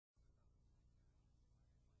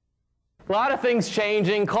A lot of things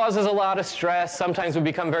changing causes a lot of stress. Sometimes we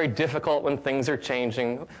become very difficult when things are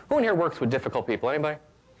changing. Who in here works with difficult people? Anybody?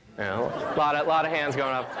 Yeah, a lot of hands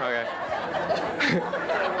going up. Okay.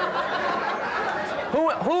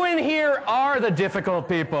 Who in here are the difficult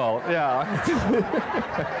people? Yeah.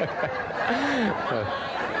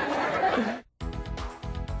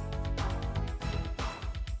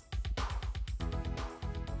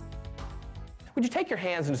 Would you take your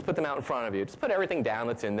hands and just put them out in front of you? Just put everything down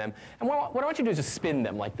that's in them. And what I want you to do is just spin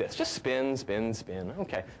them like this. Just spin, spin, spin.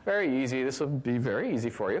 Okay, very easy. This will be very easy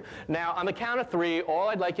for you. Now, on the count of 3, all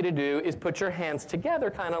I'd like you to do is put your hands together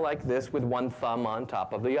kind of like this with one thumb on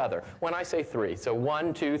top of the other. When I say 3, so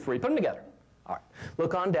 1, 2, 3, put them together. All right,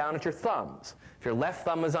 look on down at your thumbs. If your left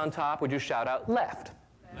thumb is on top, would you shout out left?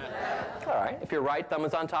 Left. All right, if your right thumb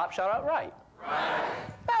is on top, shout out right. Right.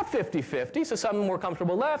 About 50-50, so some more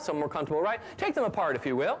comfortable left, some more comfortable right. Take them apart, if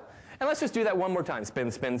you will. And let's just do that one more time.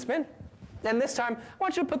 Spin, spin, spin. And this time, I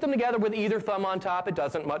want you to put them together with either thumb on top. It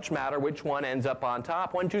doesn't much matter which one ends up on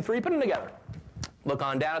top. 1, 2, 3, put them together. Look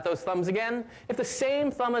on down at those thumbs again. If the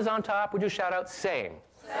same thumb is on top, would you shout out same?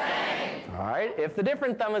 Same. All right. If the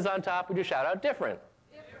different thumb is on top, would you shout out different?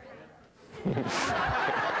 Different.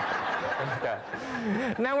 Okay.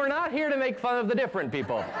 Now, we're not here to make fun of the different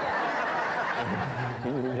people.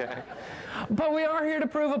 But we are here to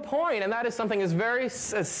prove a point, and that is something as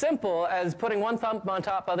simple as putting one thumb on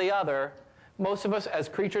top of the other. Most of us, as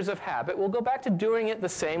creatures of habit, will go back to doing it the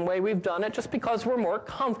same way we've done it just because we're more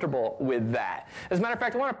comfortable with that. As a matter of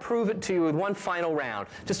fact, I want to prove it to you with one final round.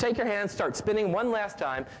 Just take your hands, start spinning one last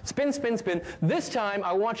time. Spin, spin, spin. This time,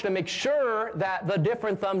 I want you to make sure that the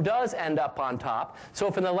different thumb does end up on top. So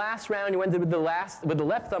if in the last round you ended with the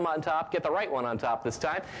left thumb on top, get the right one on top this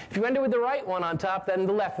time. If you ended with the right one on top, then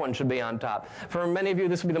the left one should be on top. For many of you,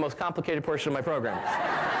 this will be the most complicated portion of my program.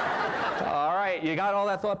 All right, you got all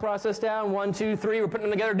that thought process down? 1, 2, 3, we're putting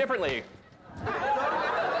them together differently.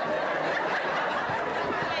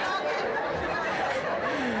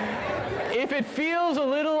 If it feels a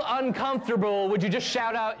little uncomfortable, would you just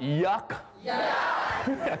shout out, yuck?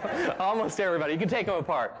 Yuck! Almost everybody. You can take them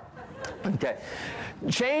apart. Okay.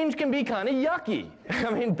 Change can be kind of yucky. I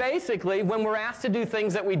mean, basically, when we're asked to do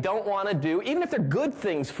things that we don't want to do, even if they're good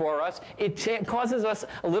things for us, it causes us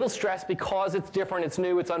a little stress because it's different, it's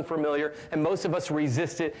new, it's unfamiliar, and most of us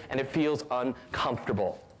resist it, and it feels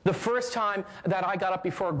uncomfortable. The first time that I got up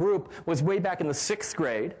before a group was way back in the 6th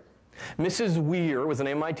grade. Mrs. Weir was the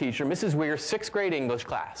name of my teacher. Mrs. Weir, 6th grade English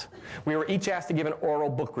class. We were each asked to give an oral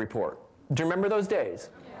book report. Do you remember those days?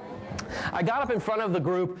 I got up in front of the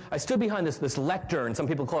group. I stood behind this lectern. Some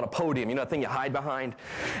people call it a podium. You know, that thing you hide behind.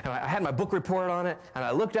 And I had my book report on it, and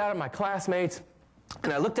I looked out at my classmates,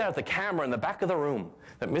 and I looked out at the camera in the back of the room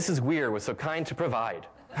that Mrs. Weir was so kind to provide.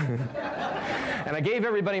 And I gave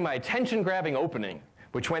everybody my attention-grabbing opening,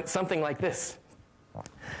 which went something like this.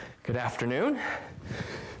 Good afternoon.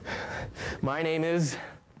 My name is...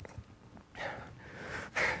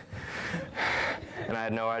 And I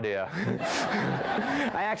had no idea.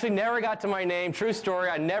 I actually never got to my name. True story,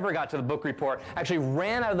 I never got to the book report. I actually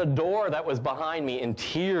ran out of the door that was behind me in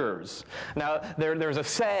tears. Now, there's a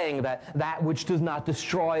saying that which does not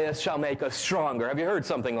destroy us shall make us stronger. Have you heard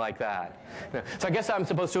something like that? So I guess I'm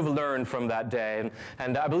supposed to have learned from that day.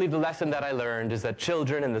 And I believe the lesson that I learned is that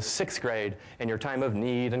children in the 6th grade, in your time of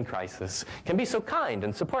need and crisis, can be so kind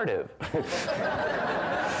and supportive.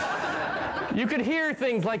 You could hear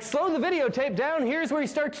things like, slow the videotape down, here's where he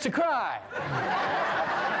starts to cry.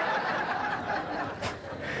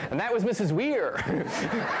 And that was Mrs. Weir.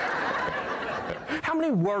 How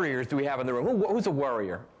many worriers do we have in the room? Who's a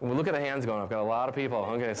worrier? Well, look at the hands going up. Got a lot of people.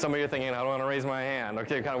 Okay, some of you are thinking, I don't want to raise my hand.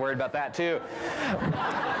 Okay, you're kind of worried about that too.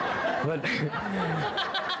 But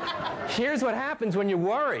here's what happens when you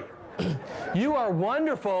worry. You are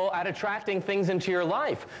wonderful at attracting things into your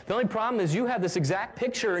life. The only problem is you have this exact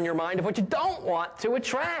picture in your mind of what you don't want to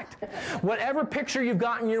attract. Whatever picture you've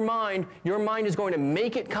got in your mind is going to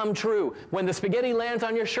make it come true. When the spaghetti lands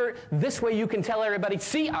on your shirt, this way you can tell everybody,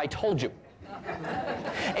 see, I told you.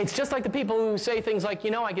 It's just like the people who say things like, you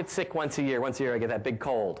know, I get sick once a year I get that big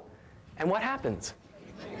cold. And what happens?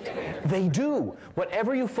 They do.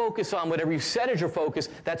 Whatever you focus on, whatever you set as your focus,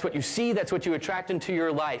 that's what you see, that's what you attract into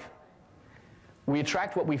your life. We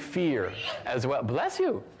attract what we fear as well. Bless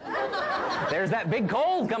you. There's that big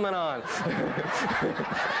cold coming on.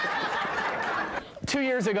 2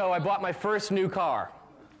 years ago, I bought my first new car.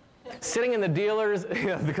 Sitting in the dealer's,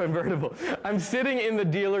 the convertible. I'm sitting in the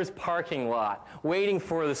dealer's parking lot, waiting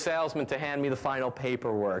for the salesman to hand me the final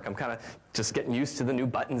paperwork. I'm kind of just getting used to the new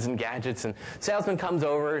buttons and gadgets, and the salesman comes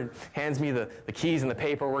over and hands me the keys and the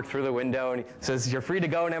paperwork through the window, and he says, "You're free to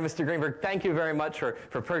go now, Mr. Greenberg. Thank you very much for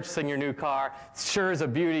purchasing your new car. It sure is a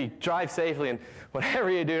beauty. Drive safely, and whatever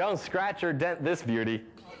you do, don't scratch or dent this beauty."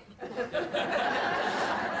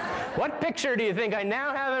 What picture do you think I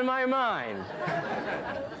now have in my mind?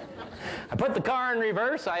 I put the car in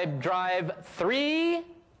reverse. I drive 3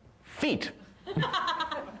 feet.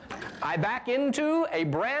 I back into a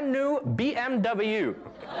brand new BMW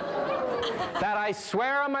that I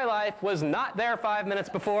swear on my life was not there 5 minutes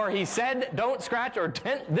before. He said, "Don't scratch or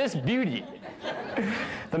dent this beauty."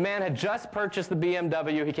 The man had just purchased the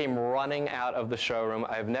BMW. He came running out of the showroom.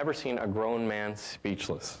 I have never seen a grown man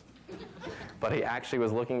speechless. But he actually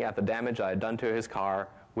was looking at the damage I had done to his car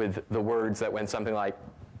with the words that went something like,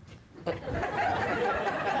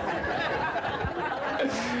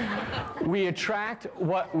 "We attract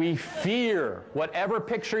what we fear." Whatever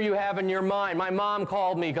picture you have in your mind. My mom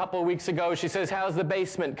called me a couple of weeks ago. She says, "How's the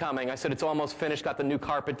basement coming?" I said, "It's almost finished. Got the new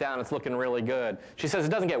carpet down. It's looking really good." She says, "It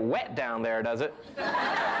doesn't get wet down there, does it?"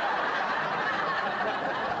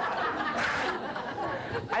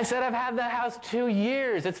 I said, "I've had that house 2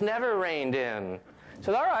 years. It's never rained in." She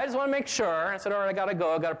said, "All right, I just want to make sure." I said, "All right, I got to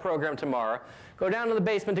go. I got a program tomorrow." Go down to the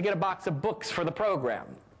basement to get a box of books for the program.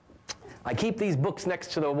 I keep these books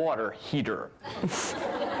next to the water heater.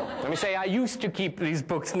 Let me say, I used to keep these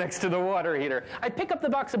books next to the water heater. I pick up the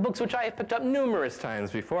box of books, which I have picked up numerous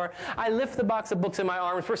times before. I lift the box of books in my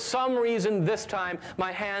arms. For some reason, this time,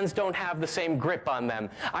 my hands don't have the same grip on them.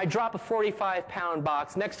 I drop a 45-pound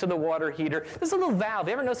box next to the water heater. There's a little valve.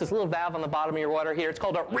 You ever notice this little valve on the bottom of your water heater? It's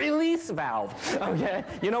called a release valve. Okay?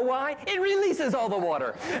 You know why? It releases all the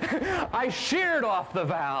water. I sheared off the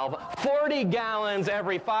valve. 40 gallons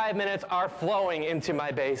every 5 minutes are flowing into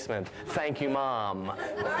my basement. Thank you, Mom.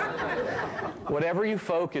 Whatever you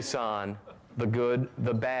focus on, the good,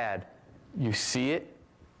 the bad, you see it,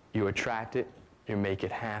 you attract it, you make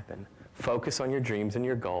it happen. Focus on your dreams and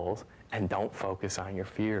your goals, and don't focus on your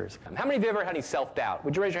fears. How many of you ever had any self-doubt?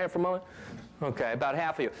 Would you raise your hand for a moment? Okay, about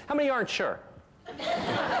half of you. How many aren't sure?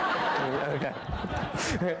 Okay.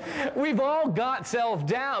 We've all got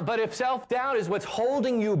self-doubt, but if self-doubt is what's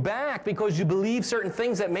holding you back because you believe certain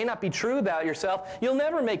things that may not be true about yourself, you'll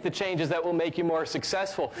never make the changes that will make you more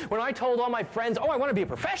successful. When I told all my friends, "Oh, I want to be a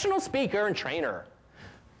professional speaker and trainer,"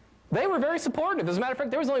 they were very supportive. As a matter of fact,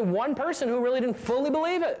 there was only one person who really didn't fully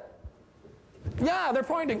believe it. Yeah, they're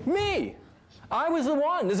pointing. Me. I was the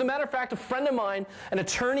one. As a matter of fact, a friend of mine, an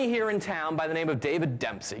attorney here in town by the name of David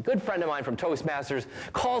Dempsey, good friend of mine from Toastmasters,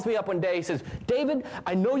 calls me up one day. He says, "David,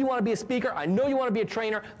 I know you want to be a speaker. I know you want to be a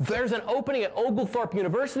trainer. There's an opening at Oglethorpe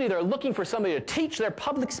University. They're looking for somebody to teach their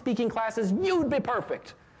public speaking classes. You'd be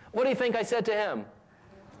perfect." What do you think I said to him?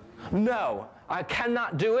 "No, I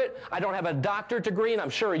cannot do it. I don't have a doctorate degree, and I'm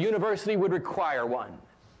sure a university would require one."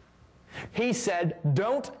 He said,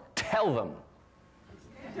 "Don't tell them."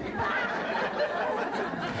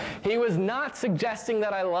 He was not suggesting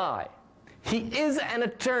that I lie. He is an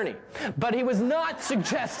attorney, but he was not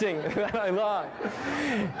suggesting that I lie.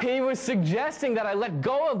 He was suggesting that I let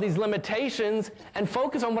go of these limitations and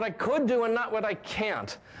focus on what I could do and not what I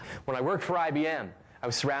can't. When I worked for IBM, I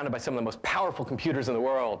was surrounded by some of the most powerful computers in the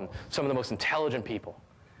world and some of the most intelligent people.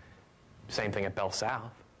 Same thing at Bell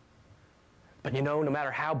South. But you know, no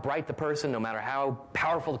matter how bright the person, no matter how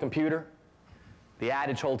powerful the computer, the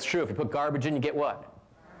adage holds true. If you put garbage in, you get what?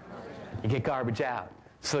 You get garbage out.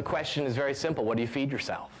 So the question is very simple. What do you feed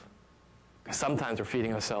yourself? Because sometimes we're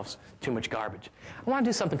feeding ourselves too much garbage. I want to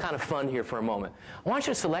do something kind of fun here for a moment. I want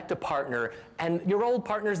you to select a partner, and your old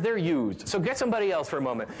partners, they're used. So get somebody else for a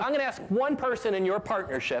moment. I'm going to ask one person in your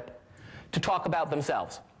partnership to talk about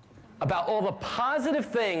themselves, about all the positive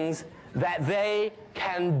things that they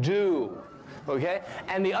can do. Okay?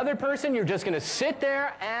 And the other person, you're just going to sit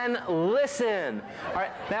there and listen. All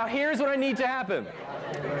right? Now, here's what I need to happen.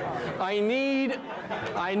 I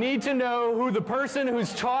need to know who the person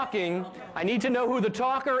who's talking, I need to know who the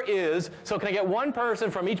talker is. So can I get one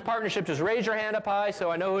person from each partnership? Just raise your hand up high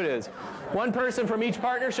so I know who it is. One person from each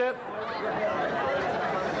partnership.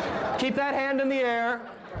 Keep that hand in the air.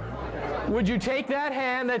 Would you take that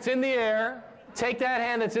hand that's in the air? Take that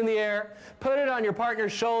hand that's in the air, put it on your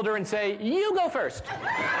partner's shoulder and say, "You go first."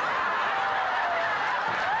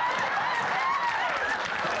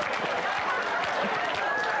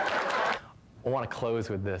 I want to close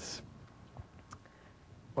with this.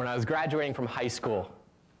 When I was graduating from high school,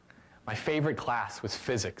 my favorite class was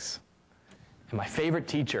physics. And my favorite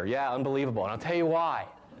teacher, yeah, unbelievable. And I'll tell you why.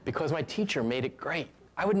 because my teacher made it great.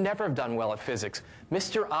 I would never have done well at physics.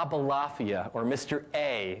 Mr. Abalafia, or Mr.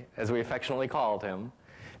 A, as we affectionately called him,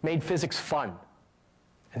 made physics fun.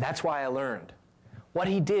 And that's why I learned. What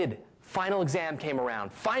he did, final exam came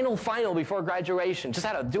around. Final before graduation. Just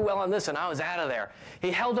had to do well on this and I was out of there.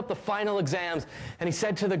 He held up the final exams and he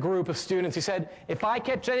said to the group of students, he said, if I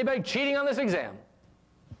catch anybody cheating on this exam,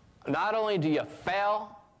 not only do you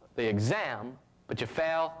fail the exam, but you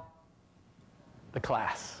fail the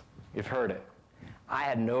class. You've heard it. I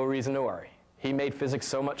had no reason to worry. He made physics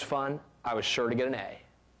so much fun, I was sure to get an A.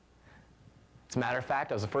 As a matter of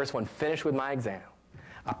fact, I was the first one finished with my exam.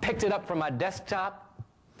 I picked it up from my desktop.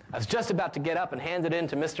 I was just about to get up and hand it in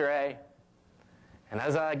to Mr. A. And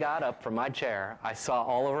as I got up from my chair, I saw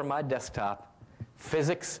all over my desktop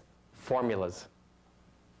physics formulas.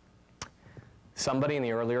 Somebody in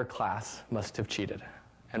the earlier class must have cheated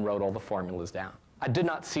and wrote all the formulas down. I did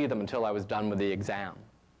not see them until I was done with the exam.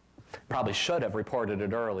 Probably should have reported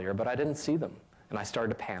it earlier, but I didn't see them, and I started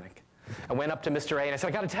to panic. I went up to Mr. A and I said,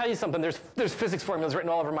 I got to tell you something. There's physics formulas written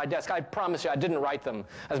all over my desk. I promise you, I didn't write them.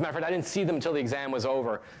 As a matter of fact, I didn't see them until the exam was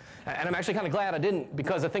over. And I'm actually kind of glad I didn't,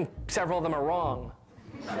 because I think several of them are wrong.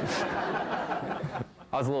 I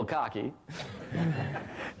was a little cocky.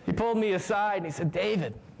 He pulled me aside and he said,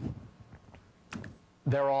 David,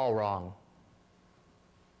 they're all wrong.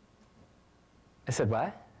 I said,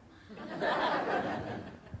 what?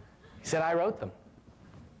 He said, I wrote them.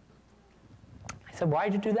 I said,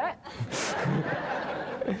 why'd you do that?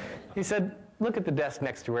 He said, look at the desk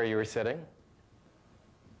next to where you were sitting.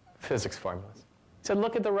 Physics formulas. He said,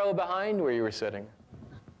 look at the row behind where you were sitting.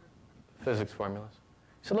 Physics formulas.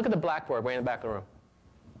 He said, look at the blackboard way in the back of the room.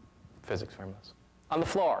 Physics formulas. On the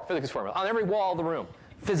floor, physics formulas. On every wall of the room,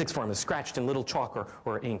 physics formulas scratched in little chalk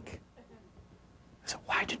or ink. I said,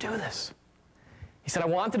 why'd you do this? He said, I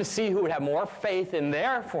wanted to see who would have more faith in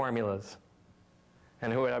their formulas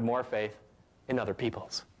and who would have more faith in other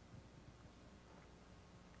people's.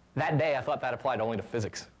 That day, I thought that applied only to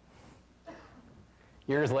physics.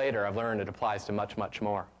 Years later, I've learned it applies to much, much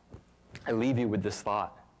more. I leave you with this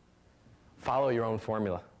thought. Follow your own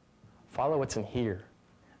formula. Follow what's in here,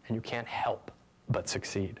 and you can't help but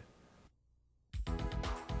succeed.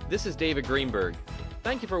 This is David Greenberg.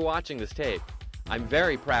 Thank you for watching this tape. I'm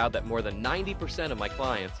very proud that more than 90% of my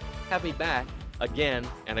clients have me back again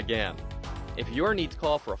and again. If your needs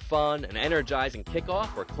call for a fun and energizing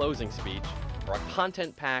kickoff or closing speech, or a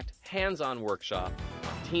content-packed, hands-on workshop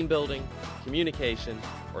on team building, communication,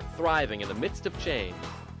 or thriving in the midst of change,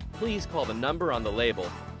 please call the number on the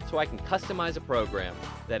label so I can customize a program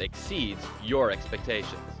that exceeds your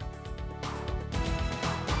expectations.